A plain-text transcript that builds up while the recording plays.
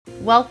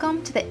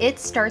Welcome to the It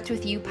Starts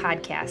With You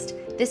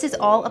podcast. This is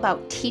all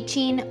about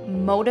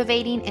teaching,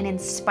 motivating, and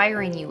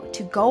inspiring you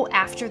to go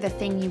after the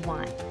thing you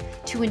want,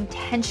 to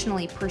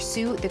intentionally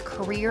pursue the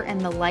career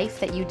and the life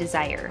that you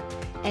desire,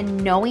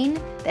 and knowing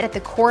that at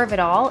the core of it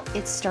all,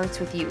 it starts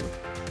with you.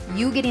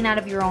 You getting out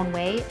of your own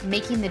way,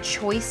 making the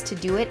choice to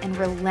do it, and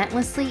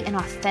relentlessly and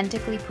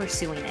authentically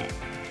pursuing it.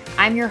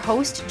 I'm your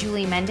host,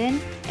 Julie Menden,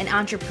 an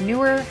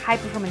entrepreneur,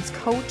 high-performance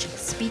coach,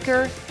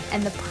 speaker,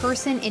 and the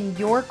person in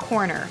your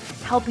corner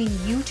helping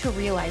you to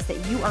realize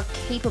that you are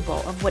capable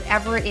of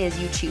whatever it is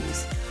you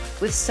choose.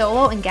 With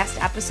solo and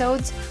guest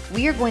episodes,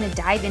 we are going to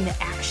dive into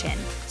action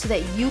so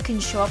that you can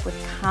show up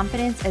with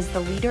confidence as the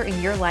leader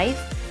in your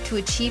life to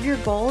achieve your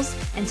goals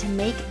and to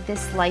make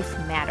this life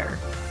matter.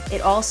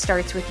 It all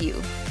starts with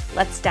you.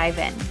 Let's dive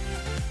in.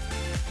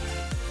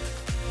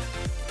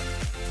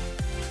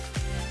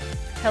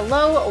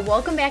 Hello,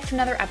 welcome back to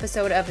another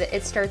episode of the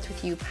It Starts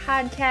With You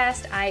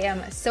podcast. I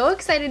am so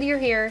excited you're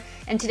here,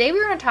 and today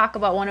we're going to talk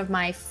about one of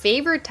my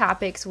favorite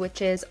topics,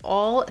 which is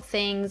all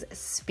things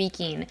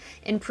speaking,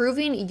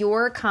 improving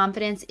your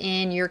confidence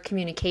in your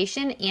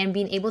communication and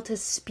being able to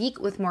speak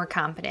with more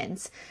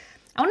confidence.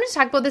 I wanted to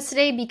talk about this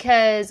today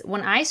because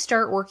when I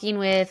start working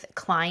with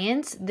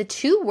clients, the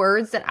two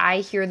words that I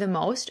hear the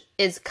most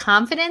is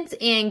confidence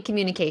and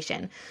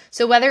communication.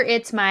 So whether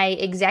it's my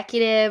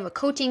executive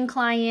coaching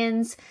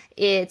clients,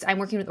 I'm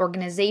working with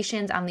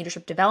organizations on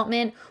leadership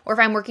development, or if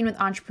I'm working with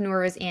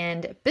entrepreneurs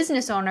and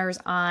business owners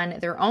on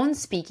their own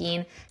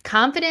speaking,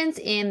 confidence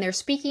in their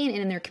speaking and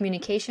in their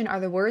communication are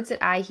the words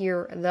that I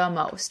hear the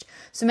most.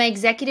 So my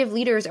executive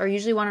leaders are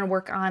usually wanting to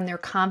work on their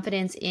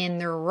confidence in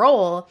their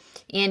role,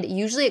 and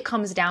usually it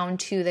comes down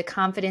to the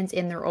confidence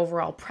in their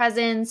overall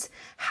presence,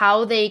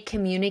 how they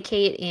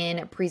communicate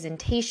in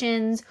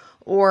presentations,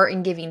 or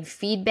in giving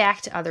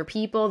feedback to other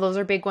people. Those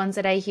are big ones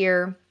that I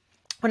hear.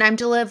 When I'm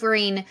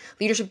delivering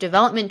leadership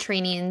development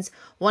trainings,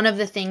 one of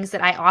the things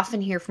that I often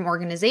hear from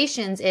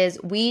organizations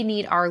is we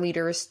need our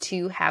leaders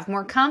to have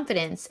more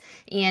confidence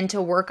and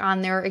to work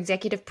on their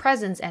executive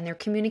presence and their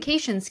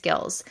communication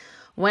skills.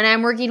 When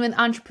I'm working with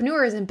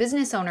entrepreneurs and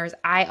business owners,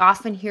 I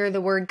often hear the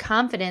word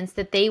confidence,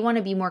 that they want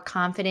to be more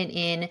confident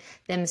in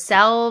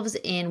themselves,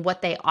 in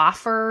what they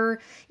offer,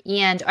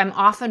 and I'm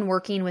often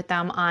working with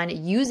them on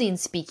using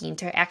speaking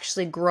to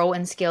actually grow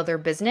and scale their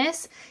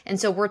business. And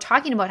so we're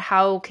talking about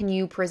how can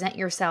you present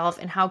yourself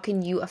and how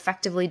can you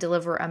effectively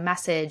deliver a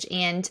message.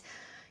 And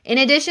in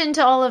addition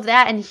to all of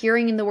that and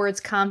hearing the words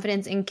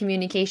confidence and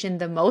communication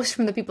the most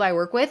from the people I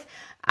work with,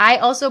 I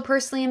also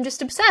personally am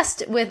just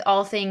obsessed with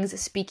all things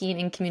speaking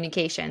and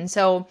communication.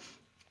 So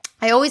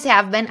I always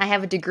have been. I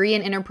have a degree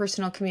in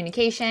interpersonal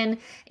communication,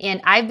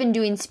 and I've been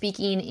doing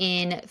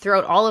speaking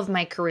throughout all of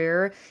my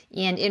career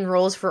and in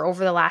roles for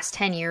over the last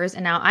 10 years.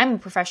 And now I'm a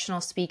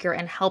professional speaker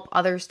and help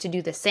others to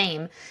do the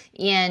same.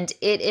 And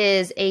it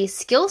is a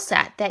skill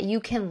set that you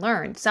can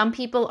learn. Some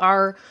people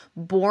are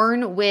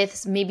born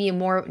with maybe a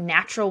more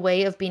natural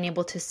way of being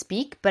able to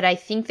speak, but I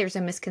think there's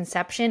a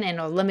misconception and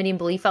a limiting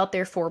belief out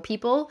there for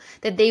people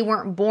that they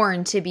weren't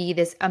born to be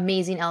this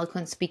amazing,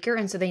 eloquent speaker,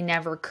 and so they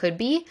never could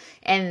be.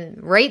 And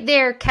right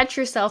there, catch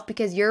yourself,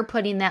 because you're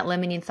putting that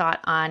limiting thought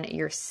on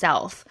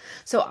yourself.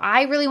 So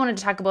I really wanted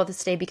to talk about this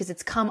today because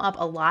it's come up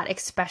a lot,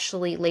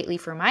 especially lately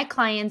for my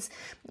clients,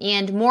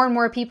 and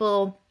more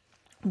people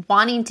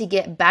wanting to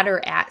get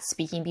better at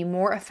speaking, be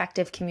more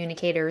effective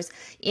communicators.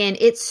 And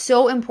it's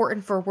so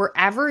important for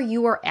wherever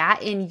you are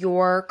at in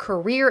your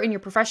career, in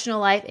your professional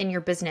life, in your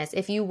business.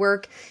 If you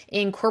work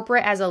in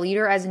corporate as a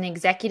leader, as an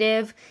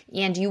executive,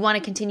 and you want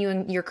to continue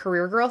in your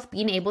career growth,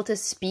 being able to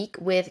speak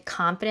with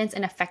confidence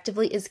and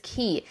effectively is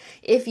key.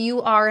 If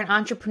you are an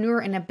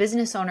entrepreneur and a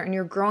business owner and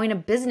you're growing a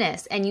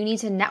business and you need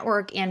to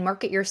network and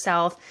market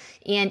yourself,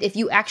 and if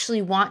you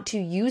actually want to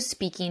use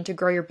speaking to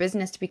grow your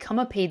business, to become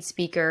a paid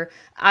speaker,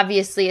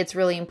 obviously it's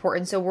really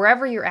important. So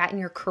wherever you're at in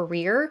your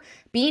career,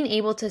 being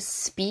able to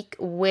speak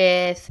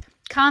with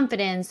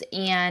confidence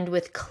and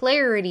with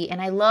clarity.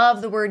 And I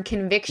love the word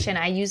conviction.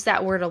 I use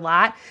that word a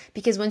lot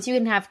because once you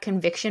can have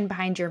conviction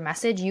behind your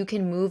message, you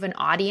can move an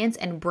audience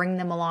and bring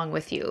them along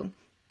with you.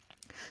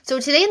 So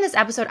today in this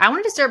episode, I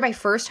wanted to start by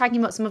first talking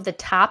about some of the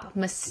top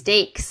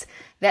mistakes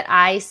that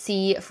I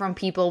see from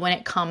people when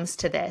it comes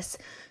to this.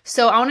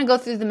 So I want to go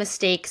through the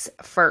mistakes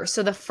first.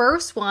 So the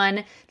first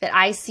one that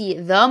I see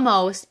the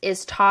most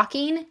is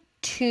talking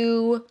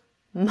too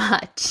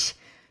much.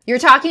 You're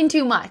talking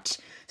too much.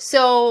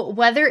 So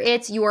whether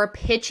it's you're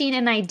pitching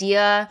an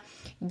idea,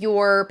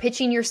 you're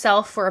pitching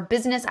yourself for a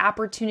business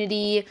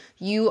opportunity,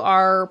 you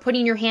are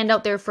putting your hand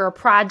out there for a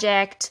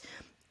project,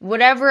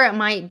 whatever it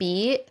might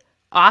be,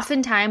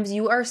 oftentimes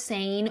you are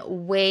saying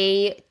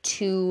way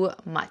too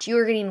much. You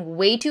are getting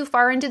way too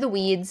far into the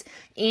weeds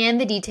and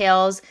the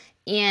details,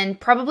 and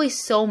probably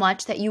so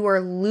much that you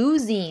are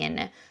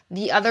losing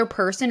the other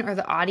person or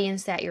the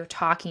audience that you're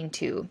talking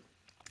to.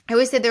 I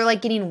always say they're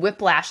like getting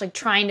whiplash, like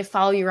trying to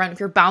follow you around. If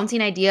you're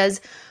bouncing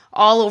ideas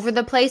all over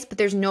the place, but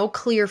there's no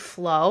clear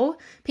flow,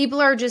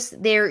 people are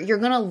just there, you're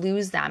going to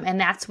lose them. And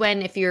that's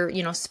when, if you're,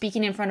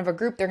 speaking in front of a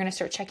group, they're going to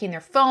start checking their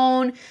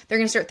phone. They're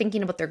going to start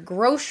thinking about their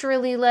grocery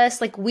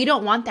list. Like, we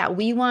don't want that.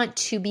 We want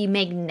to be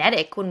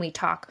magnetic when we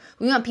talk.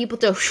 We want people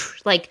to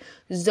like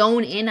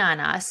zone in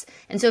on us.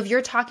 And so if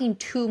you're talking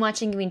too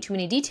much and giving too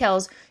many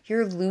details,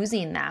 you're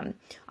losing them.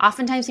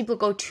 Oftentimes people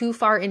go too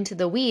far into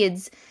the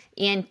weeds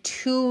and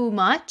too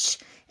much.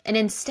 And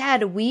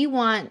instead, we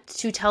want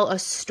to tell a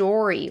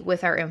story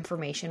with our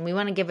information. We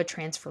want to give a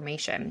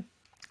transformation.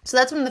 So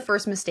that's one of the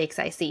first mistakes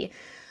I see.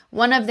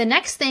 One of the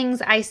next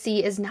things I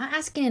see is not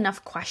asking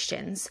enough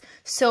questions.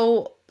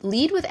 So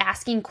lead with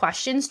asking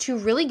questions to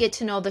really get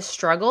to know the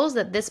struggles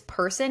that this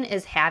person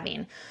is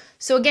having.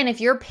 So again, if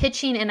you're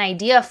pitching an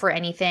idea for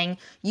anything,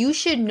 you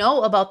should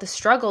know about the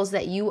struggles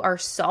that you are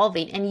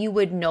solving, and you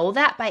would know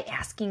that by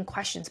asking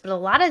questions. But a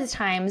lot of the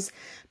times,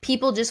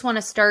 people just want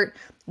to start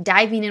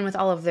diving in with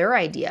all of their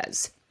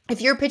ideas. If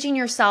you're pitching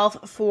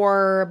yourself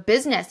for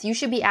business, you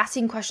should be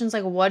asking questions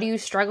like, what are you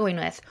struggling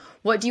with?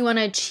 What do you want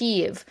to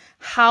achieve?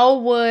 How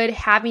would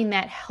having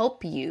that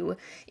help you?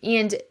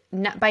 And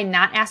by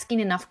not asking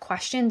enough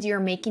questions, you're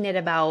making it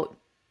about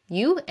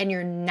you, and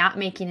you're not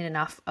making it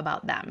enough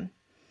about them.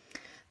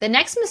 The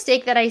next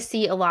mistake that I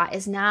see a lot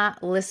is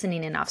not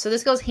listening enough. So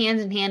this goes hand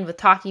in hand with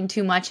talking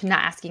too much and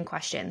not asking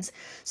questions.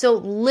 So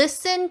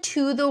listen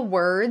to the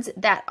words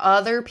that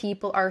other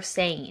people are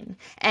saying,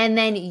 and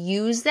then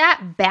use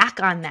that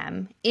back on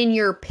them in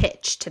your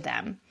pitch to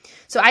them.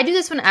 So I do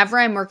this whenever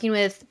I'm working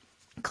with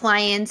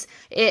clients,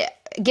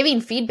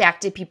 giving feedback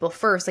to people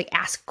first, like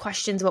ask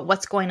questions about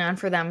what's going on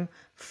for them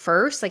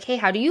first. Like, hey,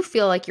 how do you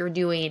feel like you're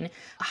doing?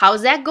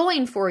 How's that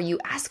going for you?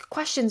 Ask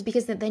questions,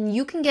 because then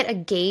you can get a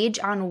gauge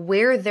on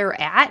where they're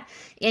at,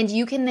 and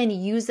you can then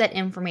use that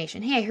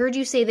information. Hey, I heard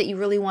you say that you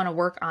really want to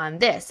work on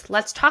this.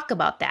 Let's talk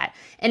about that.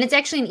 And it's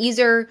actually an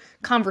easier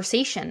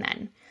conversation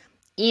then.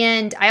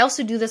 And I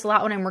also do this a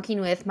lot when I'm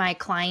working with my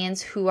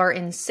clients who are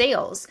in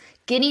sales,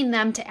 getting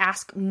them to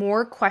ask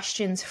more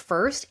questions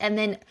first, and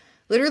then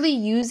literally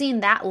using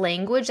that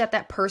language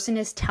that person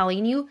is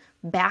telling you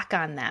back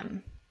on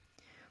them.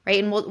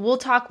 Right? And we'll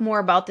talk more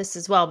about this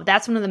as well, but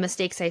that's one of the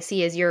mistakes I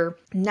see, is you're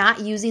not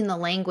using the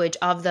language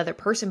of the other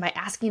person by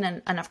asking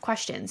enough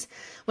questions.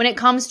 When it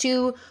comes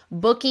to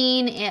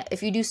booking,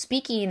 if you do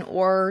speaking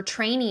or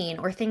training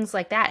or things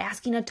like that,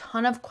 asking a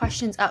ton of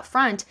questions up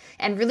front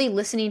and really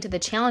listening to the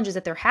challenges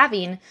that they're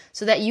having,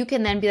 so that you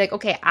can then be like,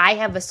 okay, I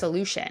have a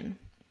solution.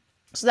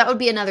 So that would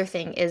be another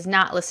thing, is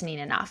not listening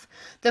enough.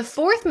 The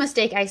fourth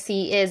mistake I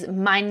see is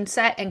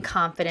mindset and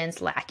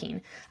confidence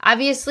lacking.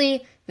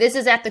 Obviously, this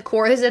is at the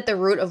core, this is at the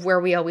root of where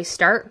we always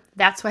start.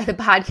 That's why the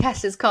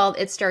podcast is called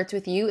It Starts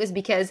With You, is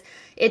because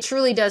it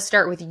truly does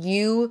start with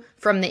you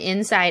from the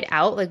inside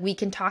out. Like, we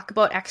can talk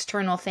about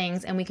external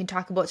things, and we can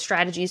talk about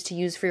strategies to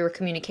use for your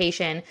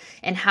communication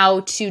and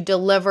how to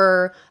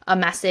deliver a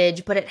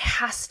message, but it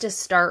has to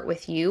start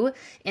with you.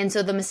 And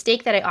so the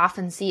mistake that I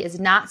often see is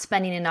not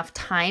spending enough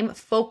time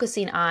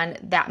focusing on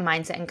that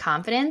mindset and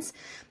confidence.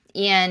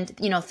 And,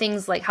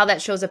 things like how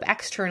that shows up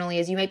externally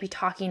is you might be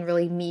talking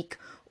really meek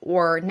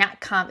or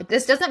not confident.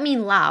 This doesn't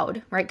mean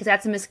loud, right? Because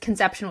that's a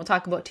misconception we'll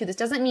talk about too. This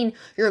doesn't mean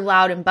you're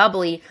loud and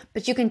bubbly,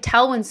 but you can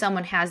tell when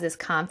someone has this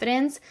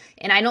confidence.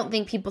 And I don't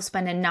think people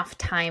spend enough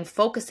time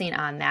focusing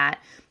on that.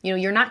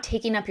 You're not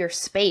taking up your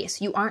space.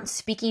 You aren't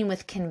speaking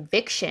with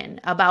conviction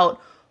about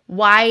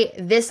why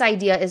this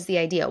idea is the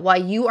idea, why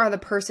you are the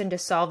person to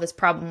solve this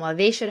problem, why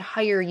they should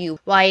hire you,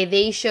 why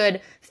they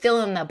should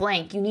fill in the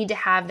blank. You need to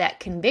have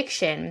that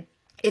conviction.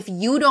 If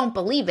you don't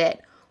believe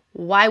it,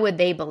 why would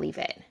they believe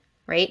it,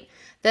 right?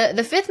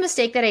 The fifth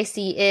mistake that I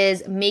see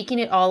is making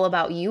it all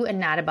about you and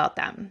not about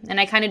them.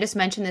 And I kind of just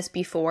mentioned this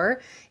before,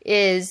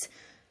 is,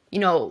 a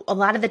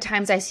lot of the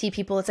times I see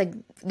people, it's like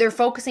they're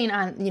focusing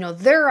on,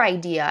 their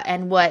idea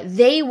and what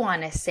they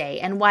want to say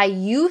and why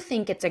you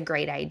think it's a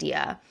great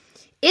idea.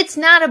 It's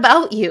not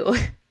about you.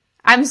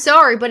 I'm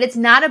sorry, but it's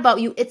not about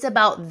you. It's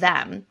about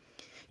them.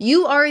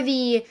 You are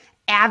the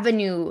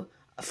avenue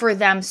for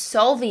them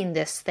solving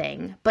this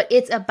thing, but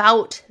it's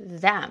about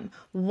them.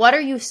 What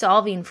are you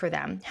solving for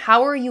them?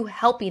 How are you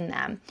helping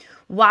them?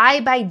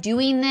 Why, by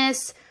doing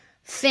this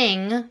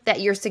thing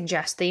that you're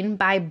suggesting,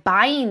 by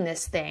buying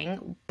this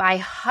thing, by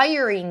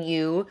hiring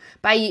you,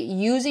 by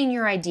using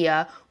your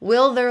idea,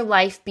 will their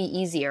life be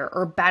easier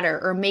or better,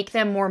 or make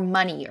them more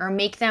money, or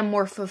make them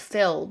more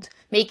fulfilled,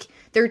 make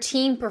their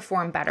team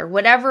perform better,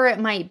 whatever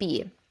it might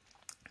be?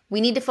 We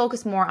need to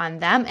focus more on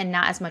them and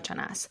not as much on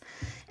us.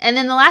 And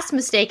then the last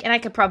mistake, and I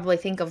could probably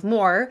think of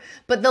more,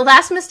 but the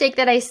last mistake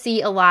that I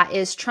see a lot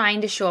is trying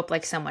to show up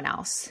like someone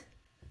else.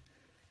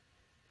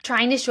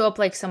 Trying to show up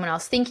like someone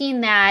else,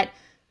 thinking that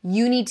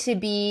you need to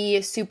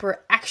be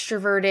super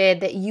extroverted,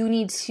 that you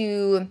need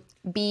to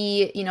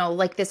be,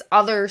 like this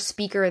other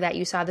speaker that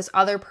you saw, this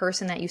other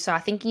person that you saw,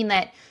 thinking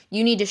that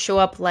you need to show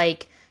up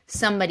like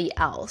somebody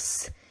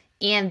else.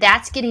 And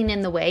that's getting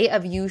in the way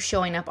of you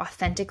showing up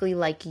authentically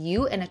like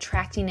you and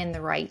attracting in the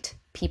right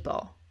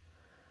people,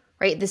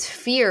 right? This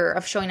fear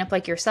of showing up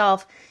like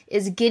yourself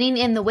is getting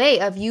in the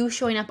way of you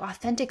showing up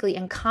authentically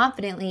and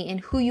confidently in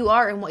who you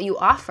are and what you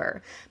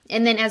offer.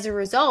 And then as a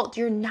result,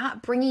 you're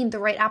not bringing the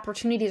right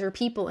opportunities or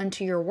people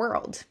into your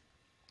world.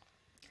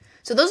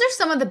 So those are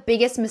some of the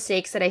biggest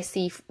mistakes that I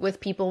see with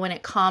people when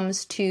it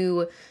comes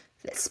to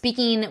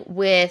speaking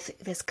with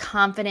this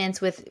confidence,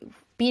 with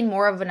being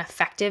more of an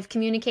effective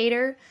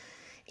communicator.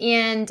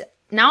 And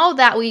now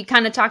that we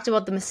kind of talked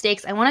about the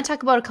mistakes, I want to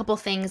talk about a couple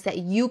things that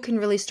you can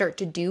really start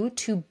to do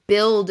to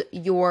build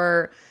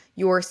your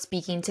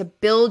speaking, to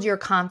build your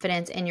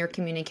confidence in your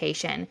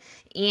communication.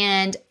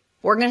 And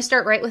we're going to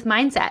start right with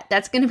mindset.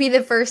 That's going to be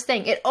the first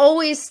thing. It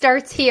always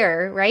starts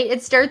here, right?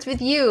 It starts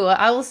with you.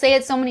 I will say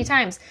it so many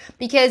times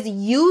because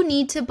you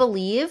need to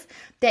believe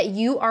that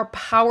you are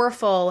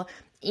powerful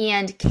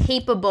and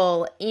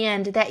capable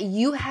and that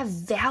you have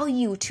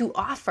value to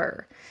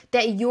offer,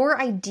 that your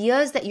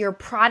ideas, that your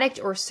product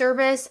or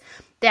service,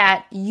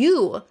 that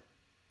you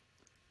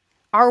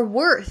are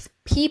worth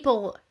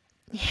people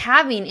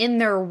having in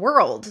their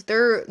world.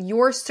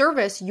 Your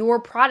service, your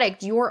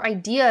product, your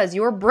ideas,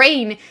 your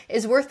brain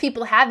is worth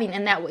people having,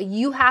 and that what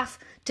you have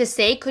to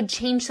say could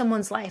change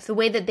someone's life, the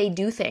way that they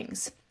do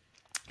things.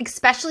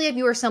 Especially if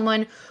you are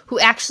someone who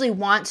actually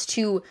wants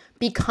to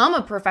become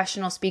a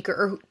professional speaker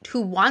or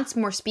who wants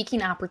more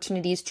speaking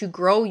opportunities to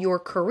grow your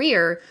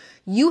career,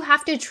 you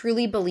have to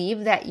truly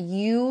believe that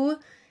you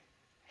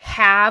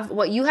have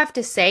what you have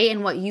to say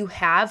and what you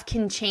have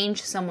can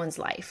change someone's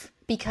life,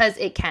 because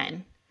it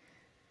can.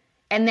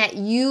 And that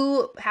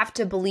you have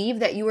to believe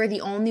that you are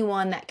the only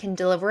one that can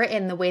deliver it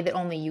in the way that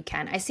only you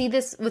can. I see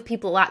this with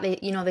people a lot.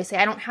 They say,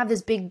 I don't have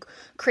this big,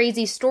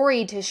 crazy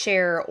story to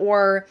share,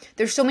 or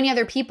there's so many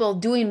other people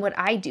doing what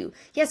I do.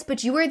 Yes,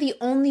 but you are the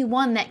only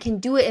one that can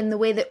do it in the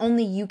way that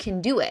only you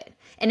can do it.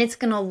 And it's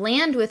going to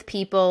land with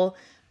people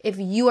if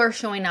you are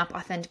showing up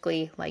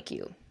authentically like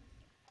you.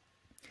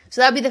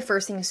 So that would be the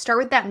first thing. Start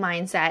with that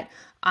mindset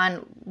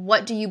on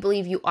what do you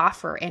believe you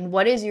offer and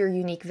what is your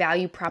unique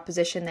value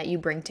proposition that you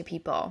bring to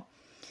people.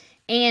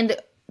 And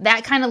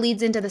that kind of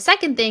leads into the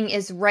second thing,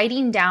 is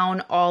writing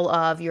down all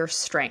of your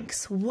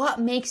strengths. What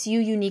makes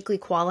you uniquely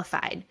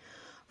qualified?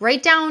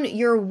 Write down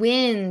your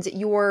wins,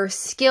 your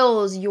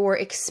skills, your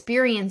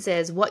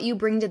experiences, what you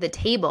bring to the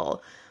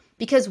table.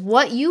 Because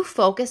what you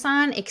focus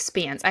on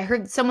expands. I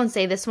heard someone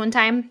say this one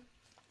time,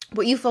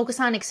 what you focus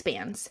on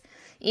expands.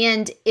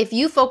 And if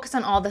you focus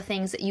on all the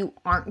things that you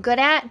aren't good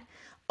at,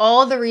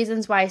 all the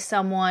reasons why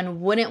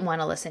someone wouldn't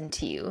want to listen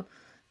to you,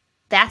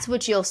 that's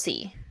what you'll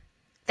see.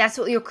 That's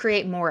what you'll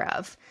create more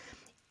of.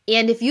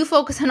 And if you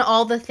focus on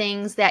all the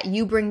things that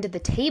you bring to the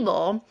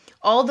table,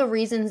 all the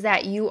reasons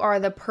that you are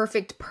the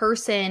perfect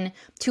person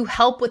to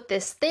help with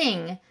this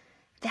thing,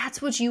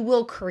 that's what you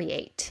will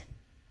create.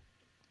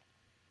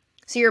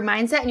 So your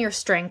mindset and your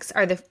strengths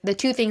are the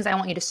two things I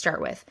want you to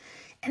start with.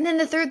 And then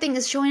the third thing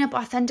is showing up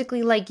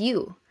authentically like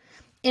you.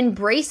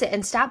 Embrace it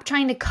and stop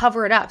trying to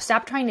cover it up.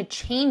 Stop trying to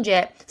change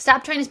it.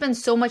 Stop trying to spend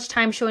so much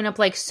time showing up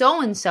like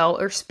so-and-so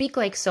or speak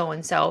like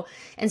so-and-so,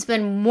 and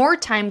spend more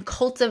time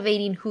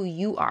cultivating who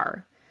you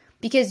are.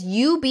 Because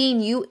you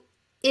being you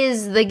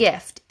is the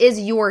gift, is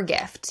your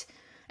gift.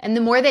 And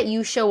the more that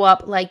you show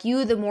up like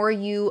you, the more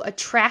you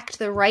attract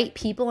the right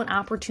people and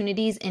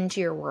opportunities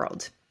into your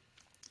world.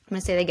 I'm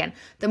going to say that again.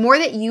 The more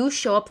that you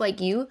show up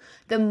like you,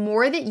 the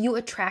more that you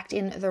attract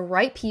in the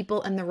right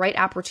people and the right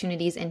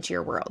opportunities into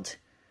your world.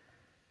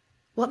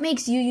 What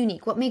makes you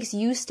unique? What makes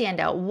you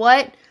stand out?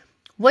 What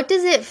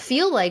does it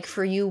feel like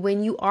for you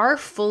when you are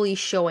fully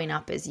showing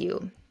up as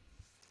you?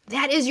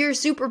 That is your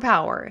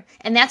superpower.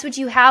 And that's what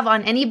you have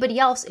on anybody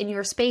else in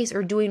your space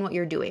or doing what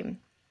you're doing.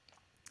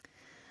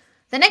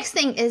 The next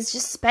thing is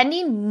just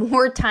spending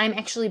more time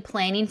actually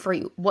planning for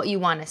what you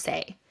want to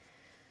say.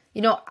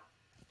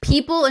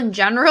 People in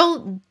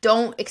general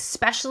don't,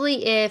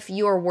 especially if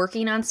you're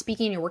working on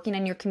speaking, you're working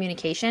on your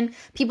communication,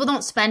 people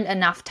don't spend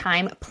enough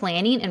time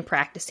planning and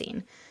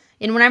practicing.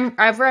 And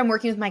whenever I'm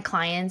working with my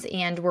clients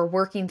and we're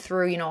working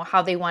through,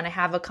 how they want to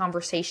have a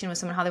conversation with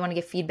someone, how they want to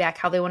give feedback,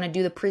 how they want to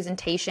do the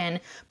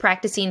presentation,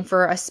 practicing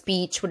for a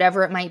speech,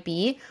 whatever it might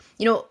be,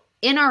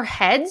 in our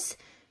heads,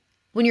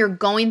 when you're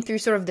going through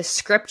sort of the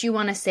script you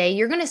want to say,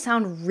 you're going to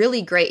sound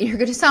really great. You're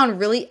going to sound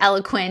really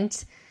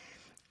eloquent.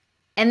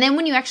 And then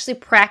when you actually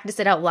practice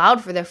it out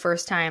loud for the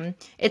first time,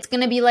 it's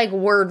going to be like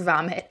word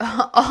vomit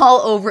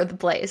all over the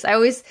place. I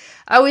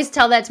always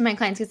tell that to my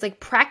clients. It's like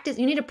practice.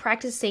 You need to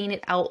practice saying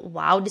it out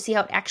loud to see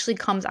how it actually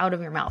comes out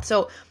of your mouth.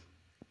 So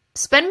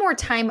spend more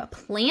time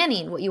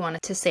planning what you want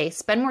to say.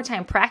 Spend more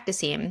time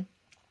practicing.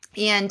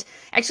 And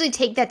actually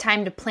take that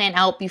time to plan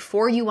out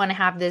before you want to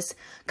have this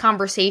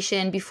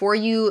conversation, before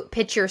you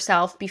pitch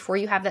yourself, before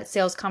you have that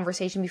sales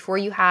conversation, before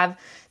you have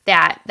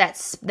that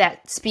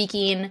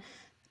speaking.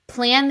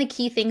 Plan the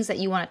key things that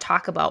you want to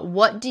talk about.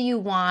 What do you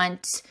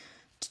want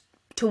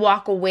to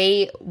walk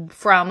away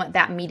from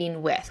that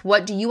meeting with?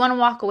 What do you want to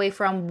walk away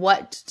from?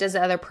 What does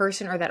the other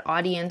person or that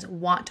audience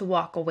want to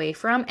walk away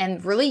from?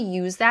 And really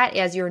use that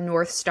as your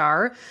North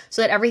Star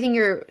so that everything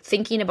you're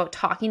thinking about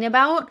talking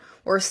about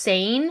or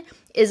saying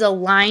is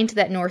aligned to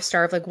that North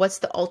Star of like, what's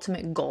the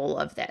ultimate goal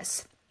of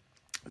this?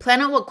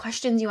 Plan out what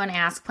questions you want to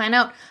ask. Plan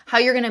out how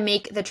you're going to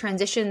make the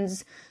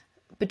transitions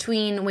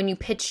between when you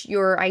pitch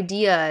your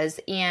ideas,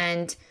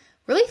 and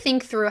really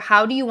think through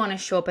how do you want to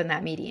show up in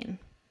that meeting.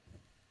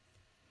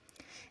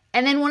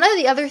 And then one of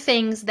the other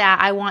things that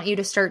I want you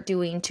to start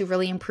doing to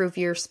really improve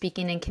your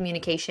speaking and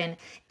communication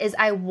is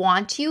I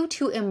want you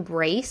to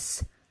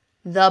embrace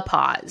the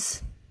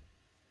pause.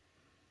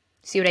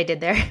 See what I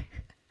did there?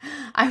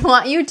 I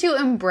want you to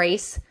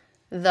embrace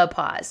the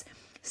pause.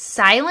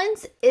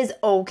 Silence is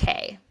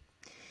okay.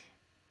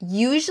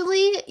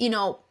 Usually,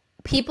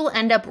 people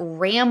end up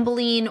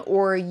rambling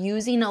or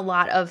using a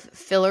lot of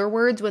filler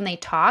words when they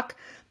talk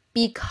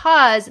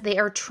because they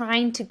are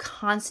trying to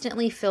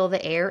constantly fill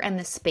the air and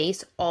the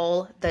space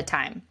all the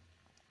time.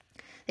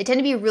 They tend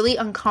to be really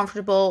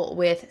uncomfortable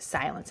with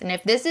silence. And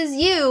if this is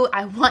you,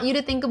 I want you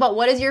to think about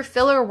what is your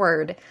filler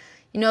word.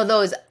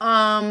 Those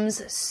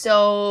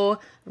so,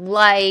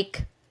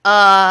 like,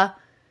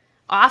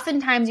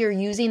 Oftentimes you're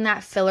using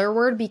that filler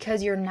word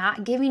because you're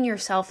not giving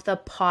yourself the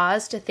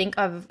pause to think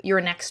of your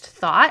next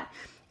thought.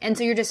 And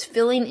so you're just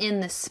filling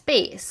in the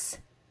space.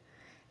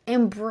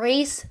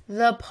 Embrace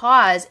the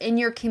pause in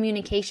your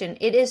communication.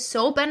 It is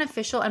so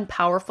beneficial and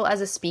powerful as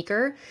a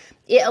speaker.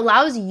 It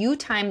allows you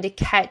time to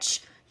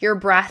catch your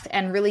breath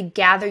and really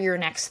gather your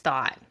next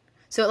thought.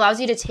 So it allows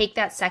you to take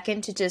that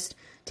second to just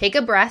take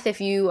a breath.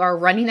 If you are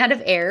running out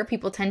of air,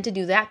 people tend to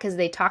do that because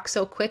they talk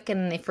so quick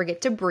and they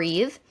forget to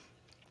breathe.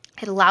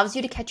 It allows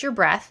you to catch your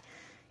breath,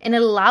 and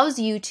it allows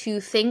you to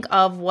think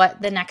of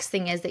what the next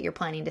thing is that you're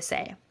planning to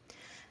say.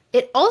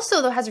 It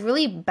also, though, has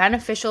really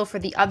beneficial for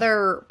the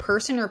other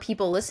person or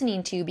people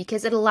listening to you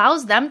because it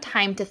allows them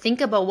time to think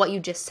about what you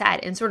just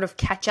said and sort of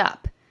catch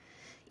up.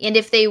 And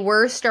if they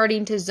were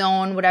starting to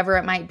zone, whatever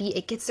it might be,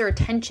 it gets their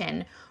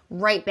attention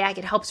right back.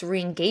 It helps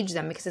re-engage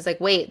them because it's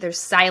like, wait, there's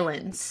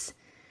silence.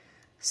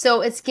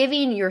 So it's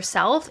giving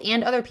yourself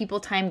and other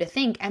people time to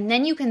think, and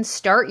then you can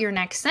start your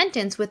next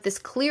sentence with this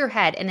clear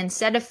head, and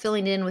instead of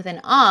filling it in with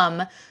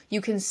an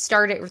you can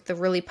start it with a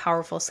really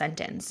powerful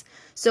sentence.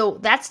 So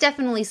that's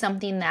definitely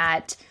something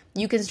that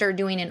you can start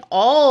doing in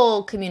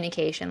all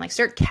communication. Like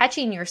start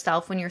catching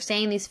yourself when you're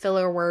saying these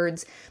filler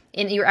words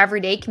in your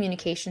everyday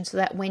communication so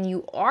that when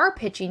you are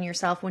pitching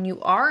yourself, when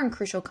you are in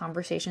crucial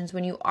conversations,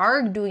 when you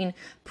are doing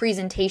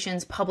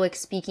presentations, public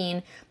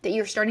speaking, that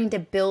you're starting to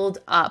build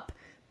up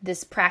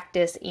this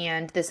practice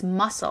and this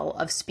muscle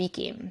of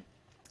speaking.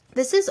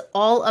 This is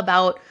all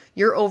about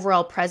your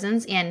overall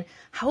presence and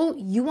how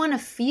you want to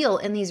feel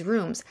in these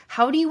rooms.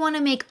 How do you want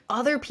to make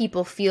other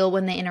people feel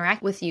when they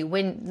interact with you?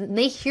 When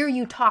they hear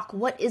you talk,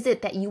 what is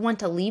it that you want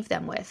to leave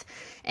them with?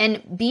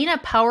 And being a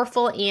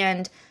powerful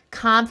and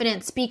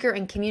confident speaker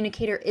and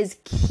communicator is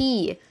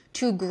key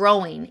to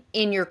growing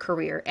in your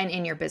career and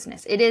in your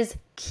business. It is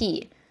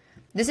key.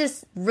 This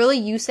is really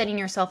you setting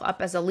yourself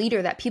up as a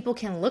leader that people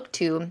can look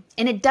to,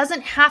 and it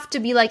doesn't have to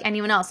be like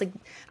anyone else. Like,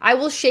 I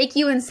will shake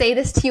you and say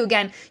this to you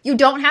again. You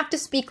don't have to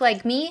speak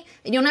like me.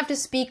 You don't have to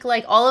speak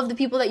like all of the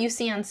people that you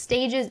see on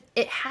stages.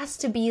 It has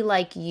to be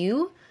like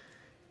you.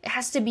 It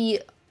has to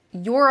be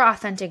your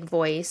authentic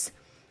voice,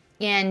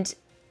 and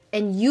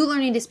you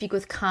learning to speak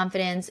with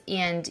confidence,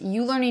 and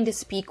you learning to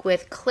speak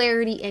with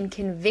clarity and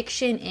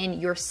conviction in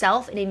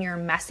yourself and in your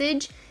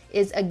message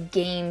is a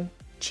game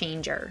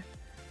changer.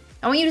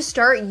 I want you to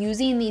start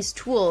using these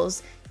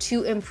tools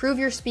to improve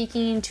your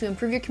speaking, to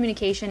improve your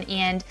communication,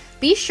 and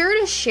be sure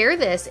to share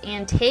this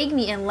and tag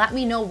me and let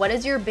me know what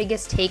is your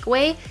biggest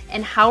takeaway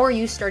and how are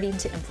you starting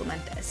to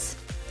implement this.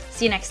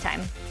 See you next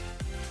time.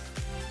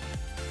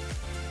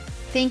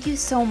 Thank you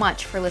so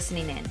much for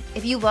listening in.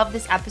 If you love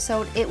this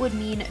episode, it would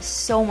mean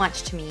so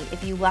much to me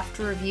if you left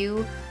a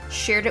review,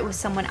 shared it with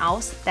someone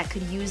else that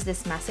could use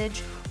this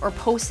message, or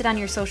post it on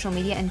your social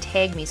media and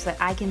tag me so that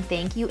I can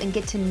thank you and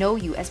get to know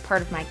you as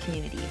part of my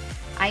community.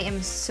 I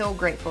am so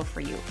grateful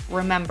for you.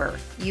 Remember,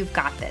 you've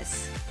got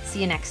this.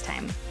 See you next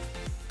time.